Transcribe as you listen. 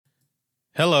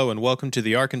Hello and welcome to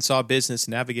the Arkansas Business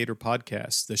Navigator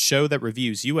Podcast, the show that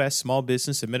reviews U.S. Small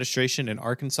Business Administration and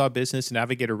Arkansas Business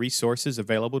Navigator resources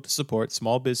available to support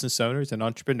small business owners and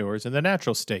entrepreneurs in the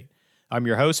natural state. I'm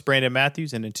your host, Brandon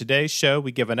Matthews, and in today's show,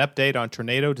 we give an update on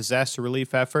tornado disaster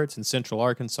relief efforts in central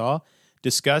Arkansas,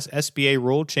 discuss SBA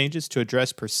rule changes to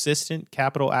address persistent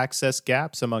capital access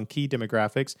gaps among key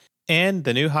demographics, and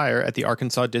the new hire at the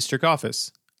Arkansas District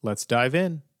Office. Let's dive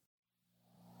in.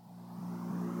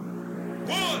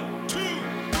 1, 2, 3,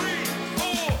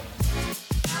 4.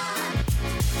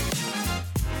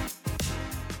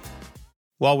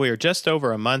 While we are just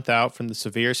over a month out from the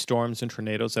severe storms and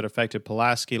tornadoes that affected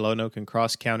Pulaski, Lonoke, and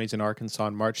Cross counties in Arkansas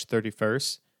on March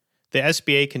 31st, the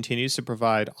SBA continues to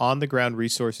provide on-the-ground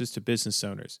resources to business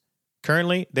owners.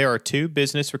 Currently, there are 2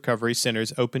 business recovery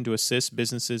centers open to assist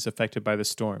businesses affected by the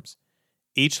storms.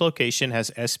 Each location has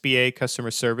SBA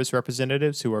customer service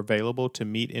representatives who are available to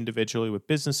meet individually with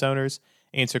business owners,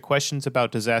 answer questions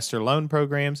about disaster loan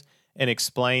programs, and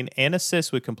explain and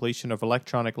assist with completion of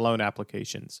electronic loan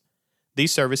applications.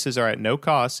 These services are at no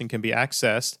cost and can be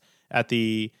accessed at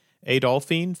the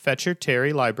Adolphine Fetcher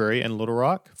Terry Library in Little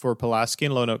Rock for Pulaski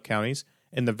and Lonoke counties,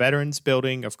 and the Veterans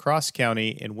Building of Cross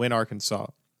County in Wynne, Arkansas.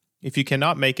 If you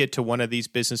cannot make it to one of these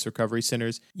business recovery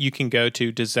centers, you can go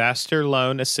to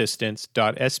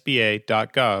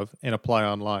disasterloanassistance.sba.gov and apply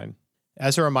online.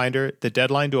 As a reminder, the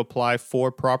deadline to apply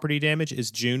for property damage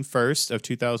is June 1st of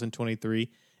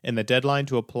 2023, and the deadline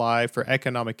to apply for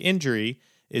economic injury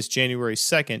is January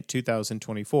 2nd,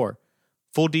 2024.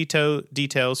 Full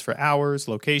details for hours,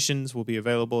 locations will be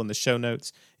available in the show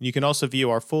notes, and you can also view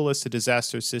our full list of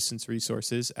disaster assistance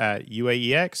resources at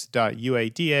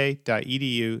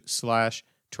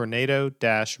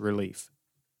uaex.uada.edu/tornado-relief.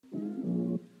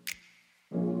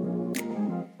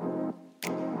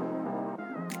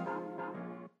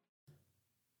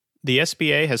 The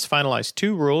SBA has finalized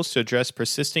 2 rules to address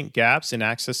persistent gaps in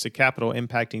access to capital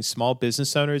impacting small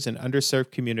business owners and underserved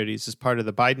communities as part of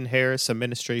the Biden-Harris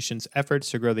administration's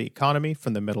efforts to grow the economy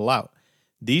from the middle out.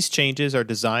 These changes are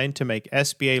designed to make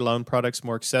SBA loan products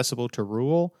more accessible to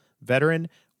rural, veteran,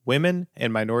 women,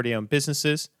 and minority-owned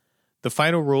businesses. The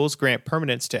final rules grant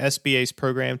permanence to SBA's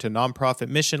program to nonprofit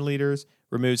mission leaders,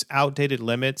 removes outdated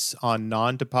limits on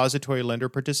non-depository lender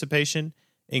participation,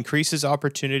 increases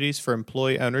opportunities for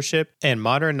employee ownership, and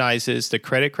modernizes the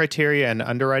credit criteria and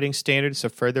underwriting standards to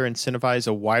further incentivize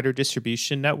a wider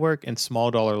distribution network and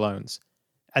small dollar loans.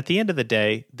 At the end of the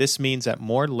day, this means that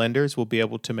more lenders will be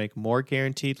able to make more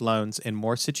guaranteed loans in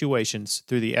more situations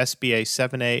through the SBA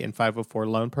 7A and 504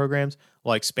 loan programs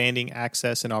while expanding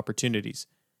access and opportunities.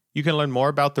 You can learn more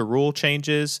about the rule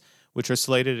changes, which are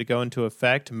slated to go into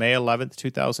effect May 11th,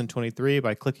 2023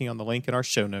 by clicking on the link in our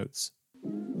show notes.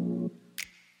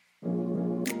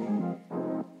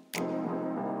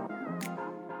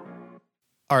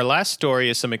 Our last story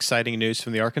is some exciting news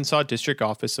from the Arkansas District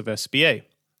Office of SBA.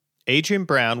 Adrienne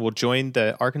Brown will join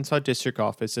the Arkansas District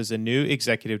Office as a new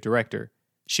executive director.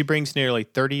 She brings nearly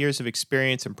 30 years of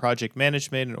experience in project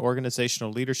management and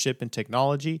organizational leadership in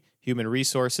technology, human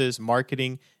resources,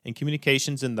 marketing, and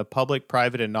communications in the public,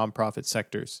 private, and nonprofit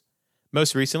sectors.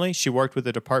 Most recently, she worked with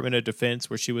the Department of Defense,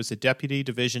 where she was the Deputy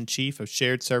Division Chief of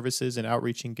Shared Services and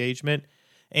Outreach Engagement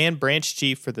and Branch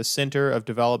Chief for the Center of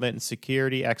Development and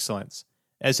Security Excellence.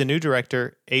 As a new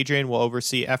director, Adrienne will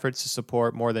oversee efforts to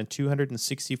support more than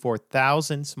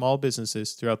 264,000 small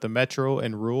businesses throughout the metro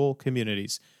and rural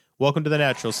communities. Welcome to the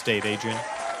natural state, Adrienne.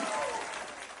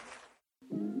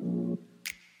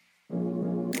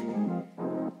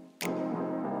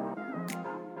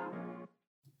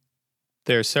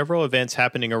 There are several events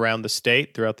happening around the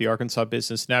state throughout the Arkansas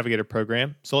Business Navigator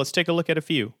program, so let's take a look at a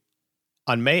few.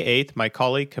 On May 8th, my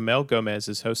colleague Camille Gomez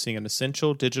is hosting an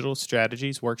Essential Digital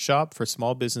Strategies workshop for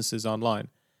small businesses online.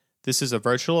 This is a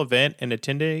virtual event, and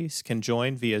attendees can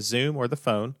join via Zoom or the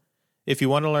phone. If you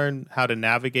want to learn how to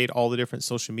navigate all the different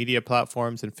social media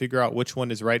platforms and figure out which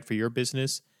one is right for your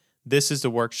business, this is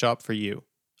the workshop for you.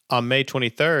 On May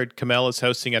 23rd, Camille is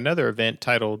hosting another event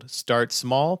titled Start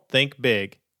Small, Think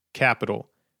Big, Capital.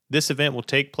 This event will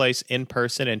take place in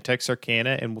person in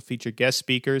Texarkana and will feature guest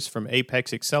speakers from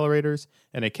Apex Accelerators,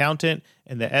 an accountant,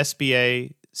 and the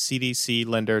SBA CDC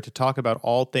lender to talk about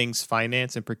all things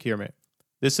finance and procurement.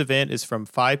 This event is from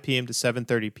 5 p.m. to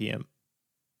 7:30 p.m.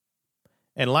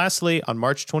 And lastly, on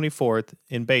March 24th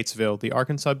in Batesville, the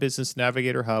Arkansas Business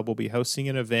Navigator Hub will be hosting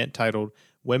an event titled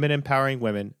Women Empowering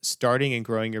Women, Starting and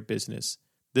Growing Your Business.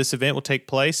 This event will take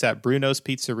place at Bruno's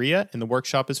Pizzeria, and the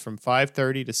workshop is from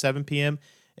 5:30 to 7 p.m.,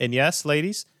 and yes,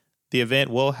 ladies, the event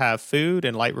will have food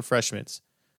and light refreshments.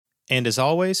 And as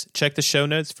always, check the show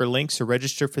notes for links to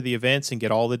register for the events and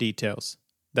get all the details.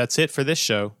 That's it for this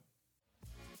show.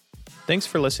 Thanks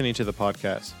for listening to the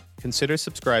podcast. Consider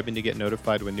subscribing to get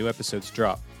notified when new episodes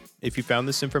drop. If you found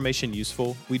this information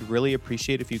useful, we'd really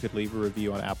appreciate if you could leave a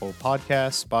review on Apple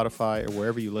Podcasts, Spotify, or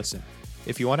wherever you listen.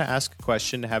 If you want to ask a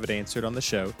question to have it answered on the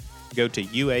show, go to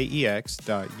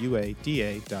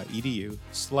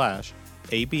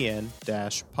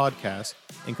uaex.uada.edu/abn-podcast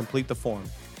and complete the form.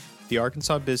 The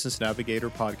Arkansas Business Navigator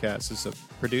podcast is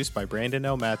produced by Brandon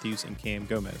L. Matthews and Cam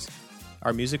Gomez.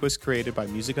 Our music was created by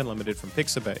Music Unlimited from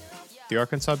Pixabay. The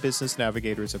Arkansas Business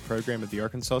Navigator is a program of the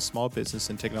Arkansas Small Business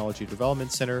and Technology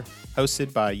Development Center,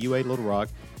 hosted by UA Little Rock,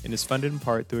 and is funded in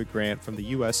part through a grant from the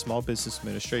U.S. Small Business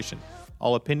Administration.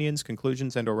 All opinions,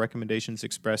 conclusions, and/or recommendations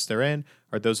expressed therein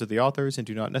are those of the authors and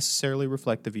do not necessarily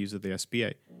reflect the views of the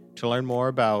SBA. To learn more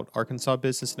about Arkansas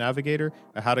Business Navigator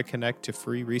or how to connect to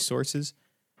free resources,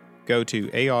 go to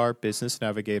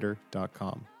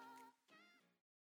arbusinessnavigator.com.